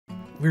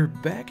We're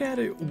back at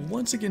it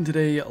once again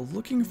today,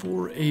 looking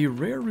for a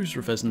rare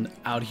rooster pheasant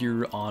out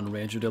here on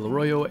Rancho del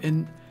Arroyo,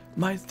 and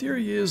my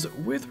theory is,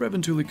 with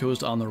Reventuli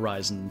Coast on the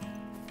horizon,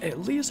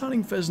 at least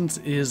hunting pheasants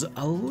is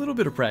a little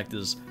bit of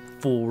practice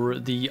for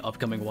the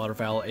upcoming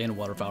waterfowl and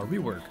waterfowl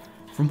rework,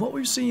 from what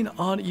we've seen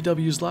on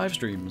EW's live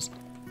streams.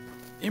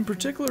 In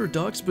particular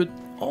ducks, but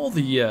all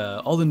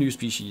the new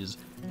species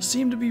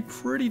seem to be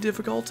pretty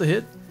difficult to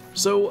hit,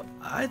 so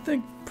I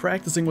think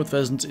practicing with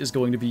pheasants is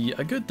going to be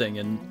a good thing,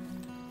 and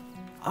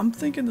I'm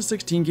thinking the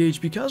 16 gauge,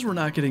 because we're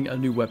not getting a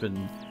new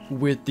weapon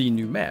with the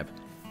new map,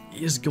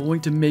 is going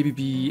to maybe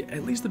be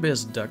at least the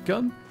best duck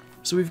gun.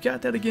 So we've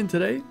got that again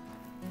today,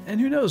 and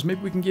who knows,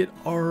 maybe we can get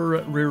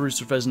our rare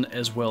rooster pheasant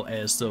as well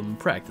as some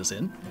practice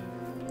in.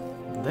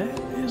 That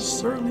is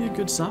certainly a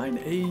good sign,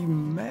 a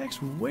max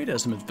weight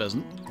estimate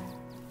pheasant.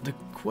 The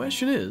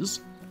question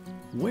is,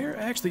 where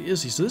actually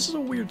is he? So this is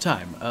a weird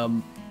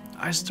time.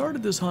 I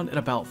started this hunt at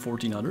about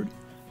 1400.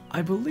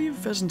 I believe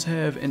pheasants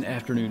have an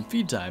afternoon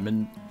feed time,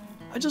 and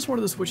I just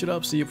wanted to switch it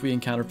up, see if we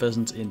encounter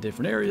pheasants in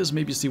different areas,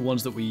 maybe see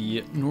ones that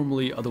we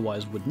normally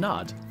otherwise would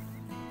not.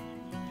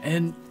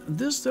 And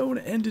this zone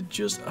ended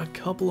just a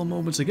couple of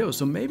moments ago,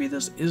 so maybe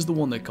this is the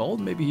one that called,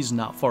 maybe he's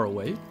not far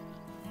away.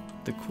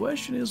 The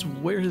question is,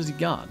 where has he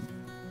gone?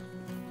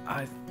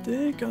 I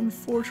think,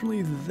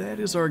 unfortunately, that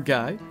is our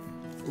guy.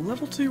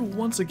 Level 2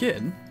 once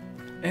again,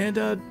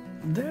 and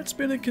that's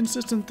been a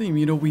consistent theme.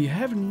 You know, we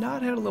have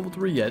not had a level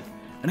 3 yet,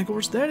 and of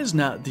course that is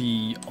not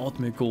the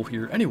ultimate goal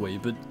here anyway,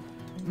 but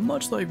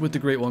much like with the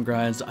Great One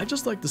grinds, I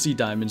just like to see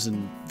diamonds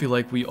and feel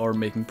like we are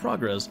making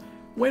progress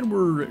when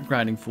we're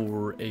grinding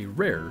for a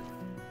rare.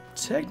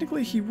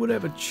 Technically, he would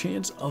have a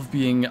chance of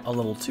being a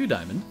level 2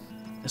 diamond.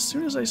 As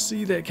soon as I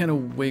see that kind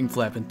of wing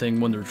flapping thing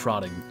when they're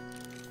trotting,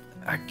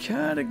 I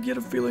kind of get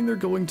a feeling they're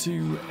going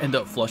to end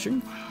up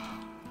flushing.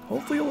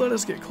 Hopefully he'll let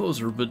us get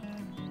closer, but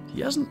he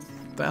hasn't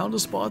found a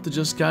spot to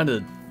just kind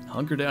of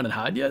hunker down and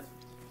hide yet.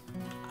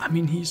 I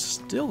mean, he's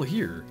still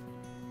here.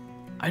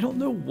 I don't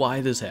know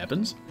why this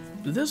happens.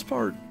 This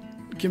part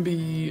can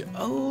be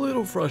a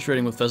little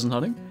frustrating with pheasant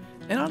hunting,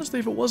 and honestly,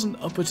 if it wasn't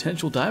a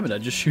potential diamond,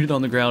 I'd just shoot it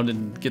on the ground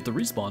and get the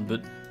respawn,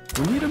 but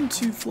we need him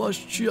to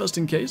flush just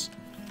in case.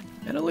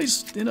 And at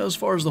least, you know, as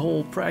far as the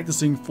whole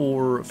practicing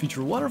for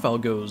future waterfowl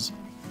goes,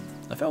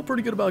 I felt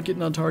pretty good about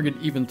getting on target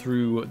even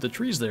through the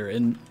trees there.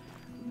 And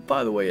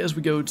by the way, as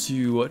we go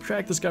to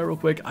track this guy real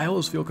quick, I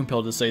always feel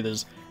compelled to say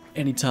this.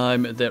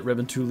 Anytime that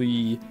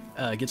Reventuli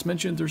gets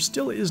mentioned, there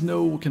still is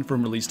no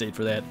confirmed release date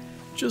for that.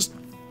 Just,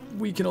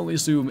 we can only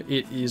assume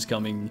it is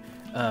coming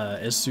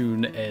as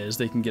soon as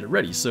they can get it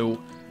ready. So,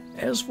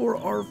 as for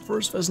our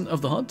first pheasant of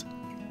the hunt,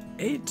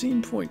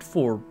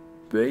 18.4,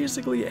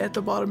 basically at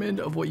the bottom end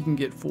of what you can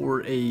get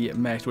for a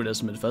max weight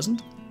estimate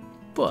pheasant,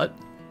 but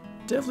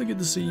definitely good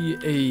to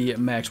see a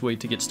max weight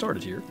to get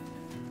started here.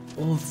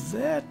 Well,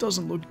 that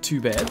doesn't look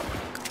too bad.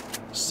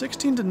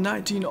 16 to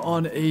 19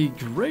 on a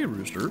gray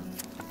rooster,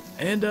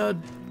 and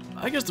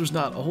I guess there's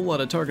not a whole lot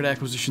of target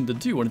acquisition to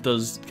do when it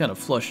does kind of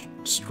flush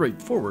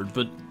straight forward,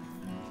 but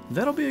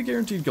that'll be a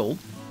guaranteed gold.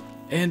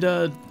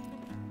 And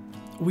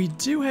we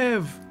do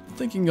have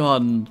thinking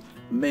on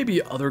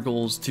maybe other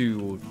goals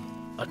to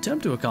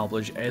attempt to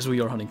accomplish as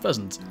we are hunting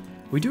pheasants.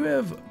 We do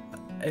have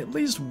at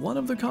least one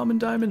of the common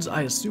diamonds.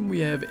 I assume we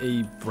have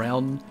a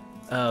brown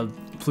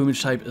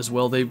plumage type as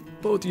well. They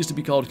both used to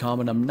be called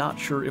common. I'm not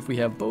sure if we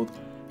have both.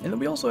 And then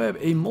we also have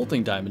a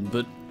molting diamond,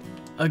 but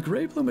a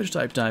gray plumage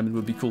type diamond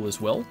would be cool as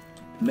well.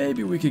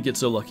 Maybe we could get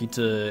so lucky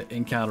to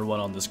encounter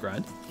one on this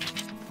grind.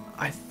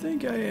 I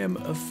think I am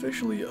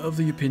officially of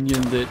the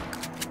opinion that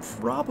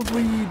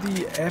probably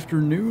the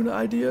afternoon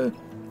idea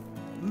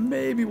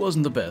maybe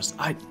wasn't the best.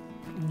 I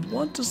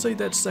want to say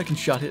that second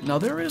shot hit. Now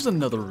there is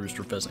another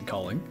rooster pheasant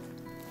calling,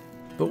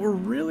 but we're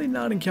really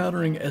not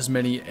encountering as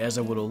many as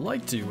I would have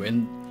liked to,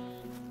 and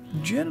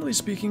generally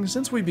speaking,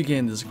 since we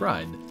began this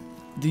grind,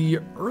 the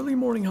early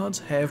morning hunts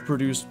have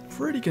produced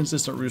pretty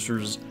consistent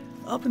roosters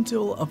up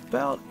until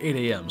about 8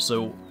 AM,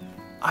 so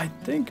I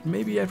think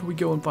maybe after we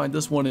go and find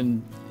this one,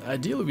 and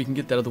ideally we can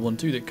get that other one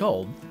too that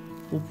called,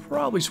 we'll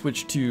probably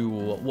switch to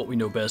what we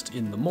know best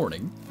in the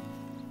morning.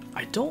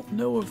 I don't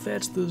know if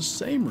that's the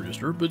same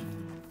rooster, but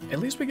at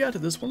least we got to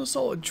this one, a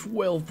solid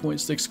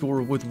 12.6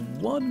 score with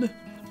one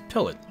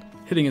pellet.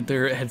 Hitting it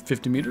there at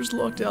 50 meters,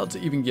 lucked out to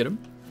even get him.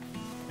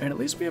 And at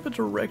least we have a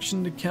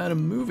direction to kind of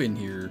move in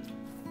here.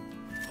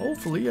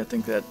 Hopefully, I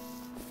think that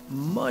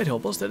might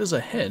help us. That is a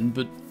hen,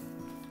 but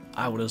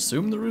I would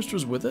assume the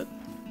rooster's with it.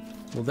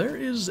 Well, there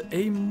is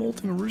a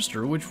molting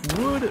rooster, which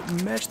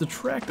would match the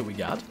track that we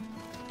got.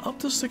 Up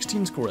to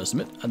 16 score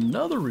estimate.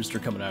 Another rooster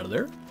coming out of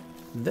there.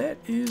 That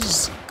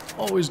is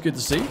always good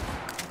to see.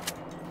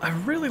 I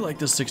really like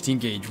this 16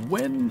 gauge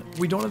when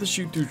we don't have to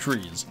shoot through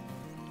trees.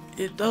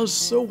 It does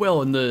so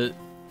well, and the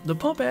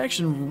pump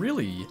action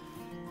really,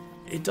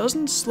 it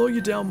doesn't slow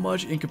you down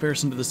much in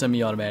comparison to the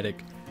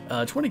semi-automatic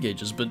 20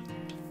 gauges, but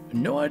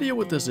no idea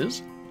what this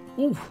is.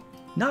 Ooh,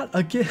 not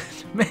again,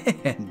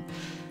 man.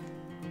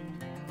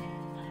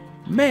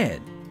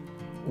 Man,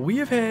 we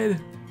have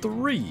had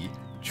 3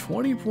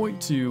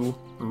 20.2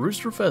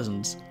 rooster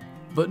pheasants,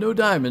 but no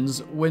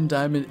diamonds when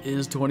diamond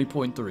is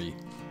 20.3.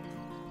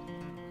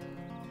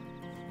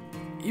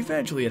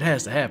 Eventually it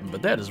has to happen,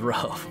 but that is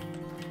rough.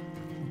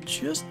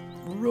 Just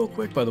real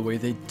quick, by the way,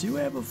 they do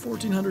have a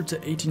 1400 to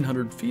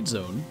 1800 feed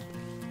zone.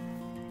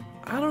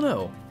 I don't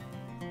know.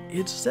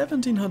 It's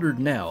 1700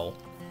 now.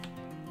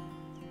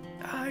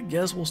 I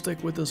guess we'll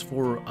stick with this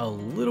for a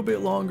little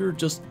bit longer,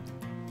 just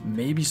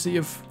maybe see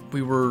if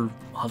we were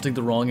hunting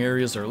the wrong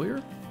areas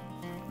earlier.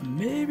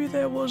 Maybe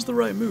that was the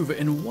right move,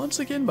 and once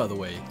again, by the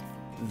way,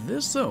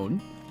 this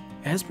zone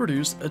has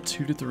produced a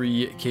 2 to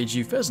 3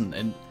 kg pheasant,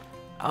 and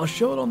I'll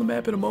show it on the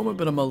map in a moment,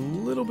 but I'm a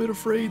little bit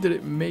afraid that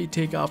it may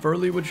take off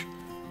early, which,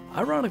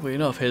 ironically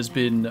enough, has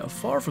been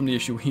far from the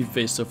issue we've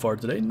faced so far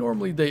today.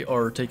 Normally they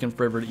are taking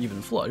forever to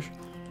even flush,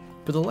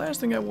 but the last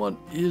thing I want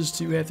is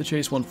to have to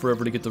chase one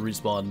forever to get the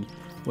respawn,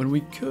 when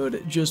we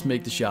could just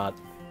make the shot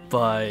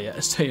by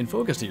staying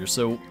focused here.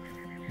 So,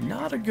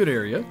 not a good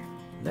area.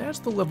 That's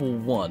the level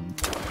 1.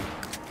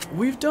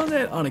 We've done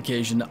that on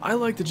occasion. I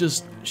like to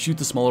just shoot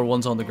the smaller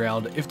ones on the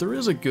ground. If there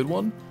is a good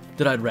one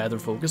that I'd rather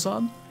focus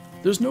on,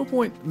 there's no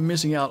point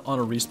missing out on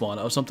a respawn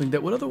of something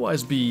that would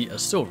otherwise be a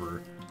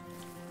silver.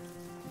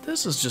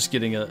 This is just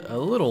getting a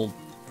little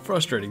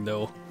frustrating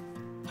though.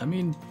 I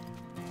mean,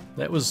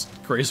 that was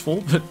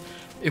graceful, but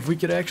if we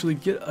could actually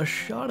get a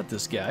shot at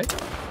this guy,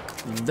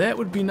 that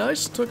would be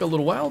nice. Took a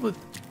little while, but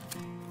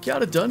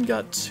got it done.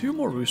 Got 2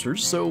 more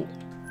roosters, so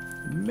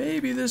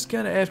maybe this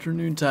kind of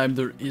afternoon time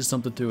there is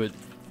something to it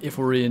if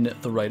we're in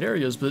the right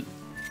areas, but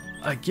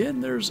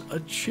again, there's a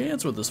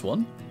chance with this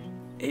one.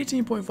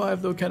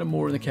 18.5 though, kind of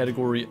more in the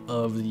category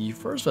of the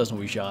first pheasant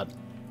we shot.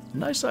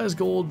 Nice size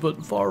gold,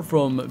 but far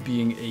from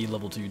being a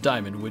level 2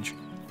 diamond, which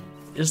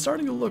is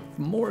starting to look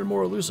more and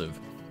more elusive.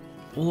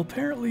 Well,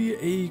 apparently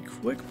a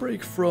quick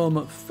break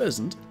from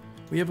pheasant,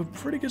 we have a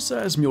pretty good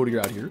sized mule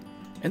deer out here,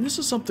 and this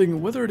is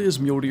something, whether it is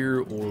mule deer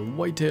or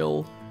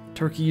whitetail,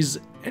 turkeys,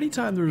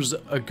 anytime there's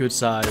a good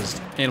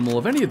sized animal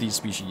of any of these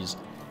species,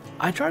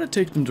 I try to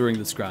take them during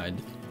this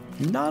grind.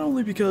 Not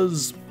only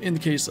because, in the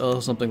case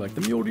of something like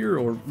the mule deer,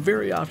 or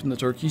very often the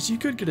turkeys, you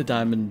could get a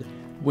diamond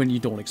when you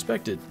don't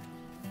expect it.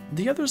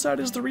 The other side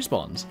is the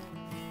respawns.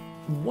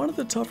 One of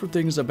the tougher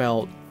things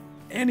about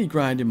any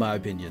grind, in my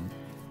opinion,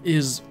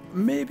 is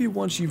maybe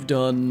once you've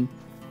done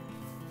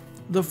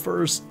the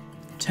first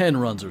 10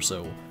 runs or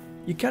so,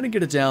 you kind of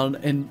get it down,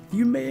 and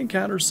you may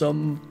encounter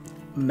some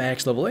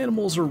max level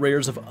animals or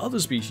rares of other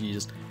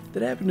species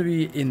that happen to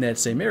be in that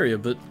same area,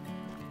 but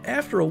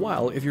after a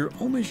while, if you're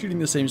only shooting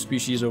the same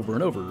species over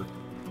and over,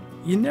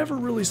 you never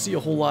really see a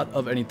whole lot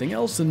of anything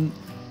else, and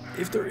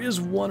if there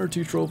is 1 or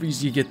 2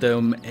 trophies, you get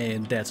them,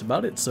 and that's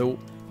about it. So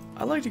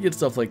I like to get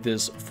stuff like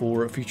this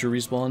for future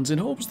respawns in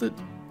hopes that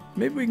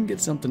maybe we can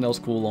get something else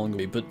cool along the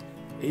way, but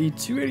a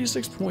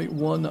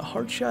 286.1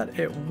 hard shot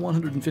at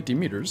 150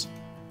 meters,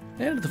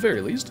 and at the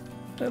very least,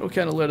 that'll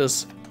kind of let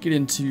us get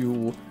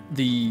into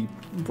the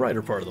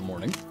brighter part of the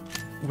morning.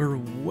 We're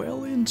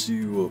well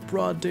into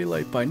broad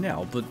daylight by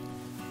now, but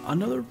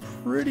another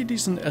pretty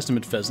decent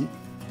estimate pheasant,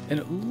 and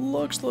it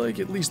looks like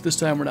at least this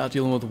time we're not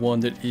dealing with one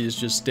that is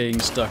just staying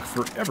stuck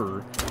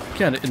forever,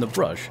 kind of in the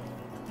brush.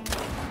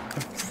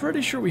 I'm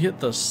pretty sure we hit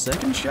the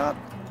second shot.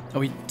 Oh,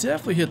 we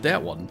definitely hit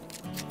that one.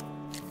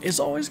 It's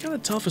always kind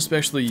of tough,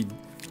 especially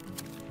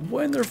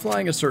when they're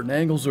flying at certain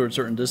angles or at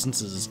certain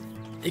distances.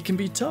 It can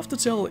be tough to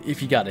tell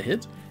if you got a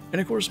hit, and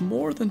of course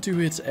more than 2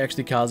 hits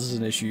actually causes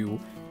an issue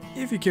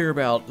if you care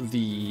about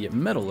the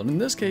metal, and in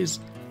this case,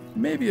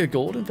 maybe a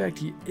gold. In fact,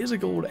 he is a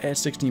gold at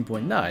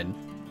 16.9.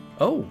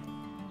 Oh.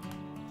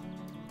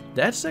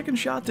 That second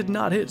shot did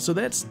not hit, so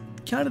that's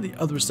kind of the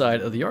other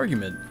side of the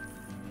argument.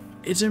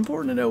 It's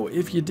important to know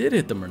if you did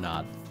hit them or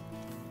not,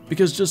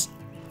 because just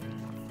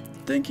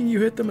thinking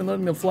you hit them and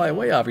letting them fly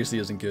away obviously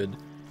isn't good,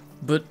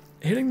 but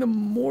hitting them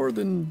more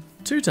than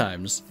 2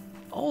 times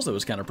also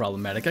is kind of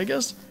problematic, I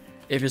guess.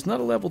 If it's not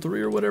a level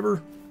 3 or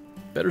whatever,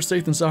 better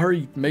safe than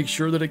sorry, make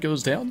sure that it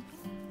goes down.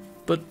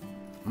 But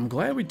I'm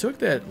glad we took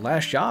that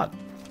last shot.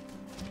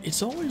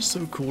 It's always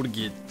so cool to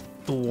get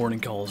the warning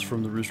calls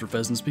from the rooster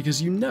pheasants,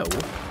 because you know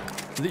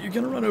that you're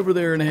going to run over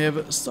there and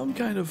have some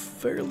kind of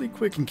fairly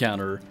quick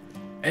encounter,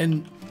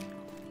 and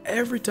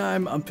every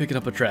time I'm picking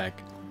up a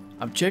track,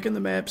 I'm checking the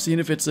map, seeing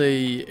if it's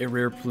a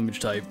rare plumage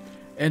type,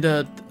 and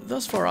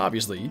thus far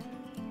obviously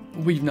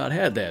we've not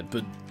had that,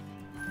 but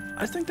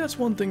I think that's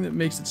one thing that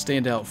makes it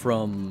stand out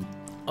from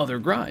other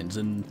grinds,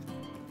 and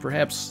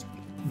perhaps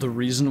the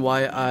reason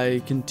why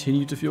I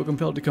continue to feel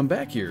compelled to come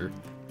back here.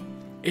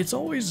 It's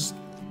always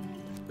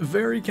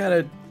very kind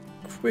of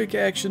quick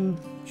action,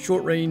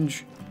 short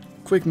range,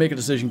 quick make a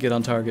decision, get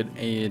on target,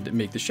 and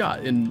make the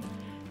shot. And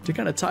to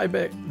kind of tie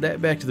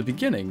that back to the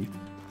beginning,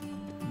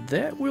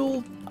 that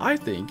will, I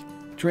think,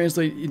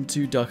 translate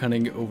into duck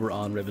hunting over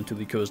on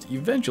Reventuli Coast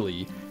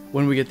eventually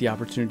when we get the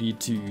opportunity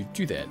to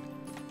do that.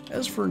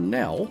 As for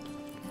now,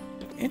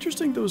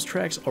 interesting those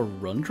tracks are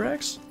run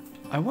tracks.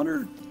 I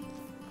wonder,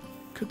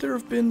 could there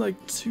have been like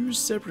 2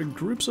 separate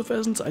groups of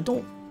pheasants? I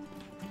don't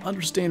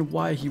understand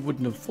why he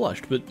wouldn't have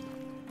flushed, but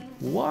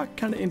walk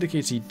kind of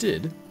indicates he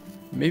did.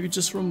 Maybe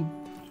just from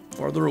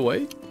farther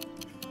away.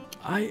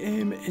 I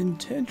am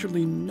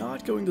intentionally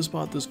not going to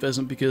spot this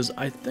pheasant because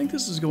I think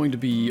this is going to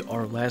be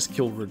our last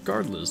kill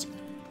regardless.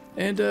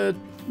 And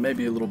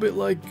maybe a little bit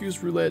like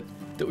Goose Roulette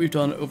that we've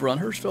done over on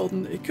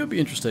Hirschfelden, it could be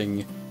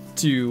interesting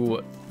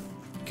to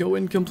go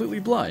in completely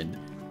blind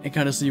and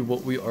kind of see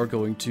what we are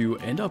going to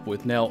end up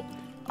with. Now,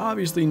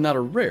 obviously not a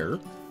rare,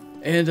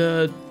 and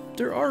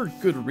there are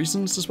good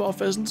reasons to spot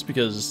pheasants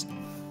because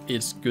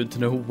it's good to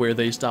know where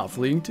they stop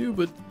fleeing to,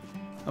 but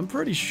I'm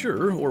pretty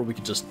sure, or we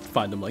could just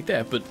find them like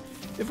that, but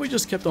if we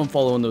just kept on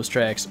following those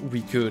tracks,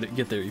 we could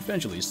get there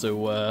eventually. So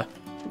what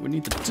we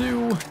need to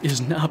do is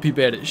not be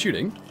bad at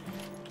shooting.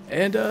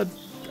 And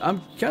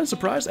I'm kind of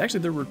surprised, actually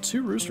there were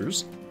 2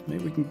 roosters.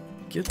 Maybe we can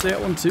get that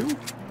one too?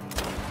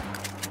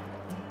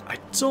 I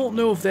don't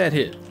know if that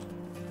hit.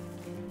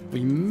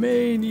 We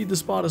may need to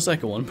spot a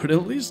second one, but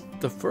at least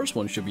the first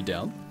one should be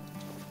down.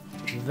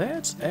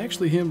 That's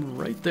actually him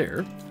right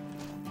there.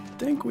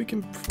 Think we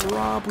can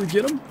probably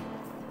get him.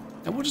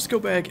 And we'll just go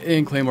back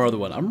and claim our other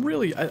one. I'm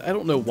really, I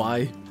don't know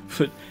why,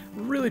 but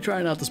really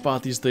trying not to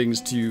spot these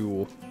things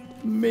to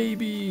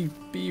maybe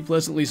be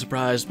pleasantly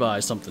surprised by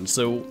something.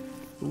 So,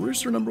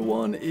 rooster number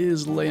 1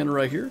 is laying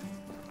right here.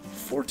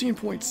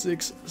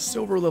 14.6,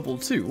 silver level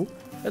 2.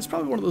 That's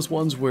probably one of those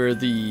ones where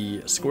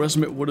the score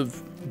estimate would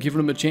have given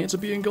him a chance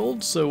of being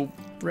gold, so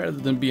rather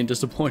than being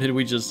disappointed,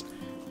 we just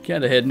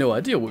kind of had no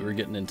idea what we were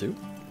getting into.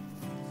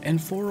 And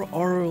for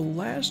our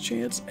last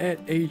chance at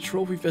a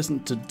trophy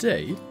pheasant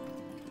today,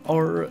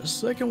 our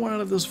second one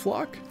out of this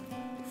flock,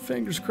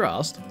 fingers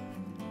crossed,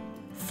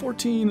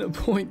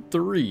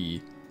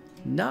 14.3.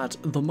 Not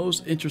the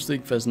most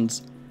interesting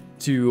pheasants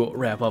to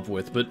wrap up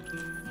with, but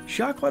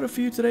shot quite a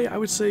few today. I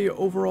would say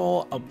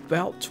overall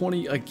about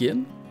 20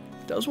 again.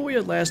 That was what we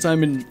had last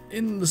time, and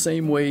in the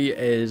same way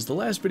as the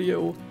last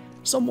video,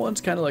 some ones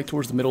kind of like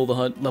towards the middle of the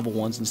hunt, level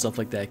 1s and stuff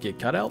like that get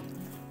cut out.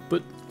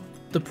 But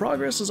the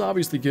progress is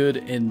obviously good,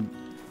 and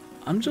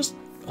I'm just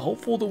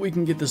hopeful that we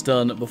can get this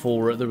done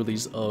before the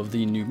release of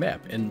the new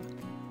map. And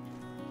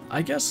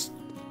I guess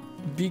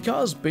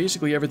because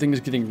basically everything is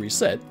getting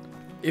reset,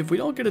 if we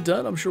don't get it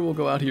done, I'm sure we'll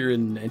go out here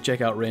and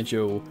check out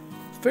Rancho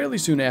fairly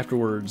soon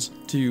afterwards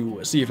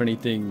to see if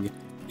anything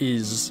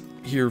is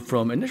here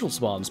from initial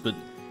spawns. But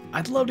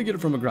I'd love to get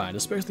it from a grind,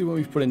 especially when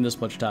we've put in this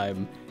much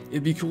time.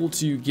 It'd be cool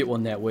to get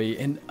one that way,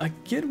 and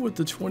again with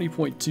the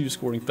 20.2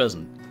 scoring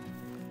pheasant.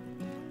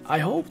 I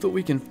hope that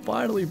we can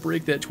finally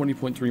break that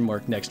 20.3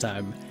 mark next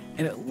time,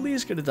 and at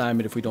least get a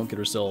diamond if we don't get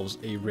ourselves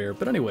a rare.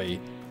 But anyway,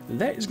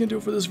 that is going to do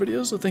it for this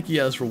video, so thank you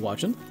guys for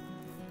watching,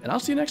 and I'll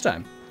see you next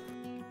time.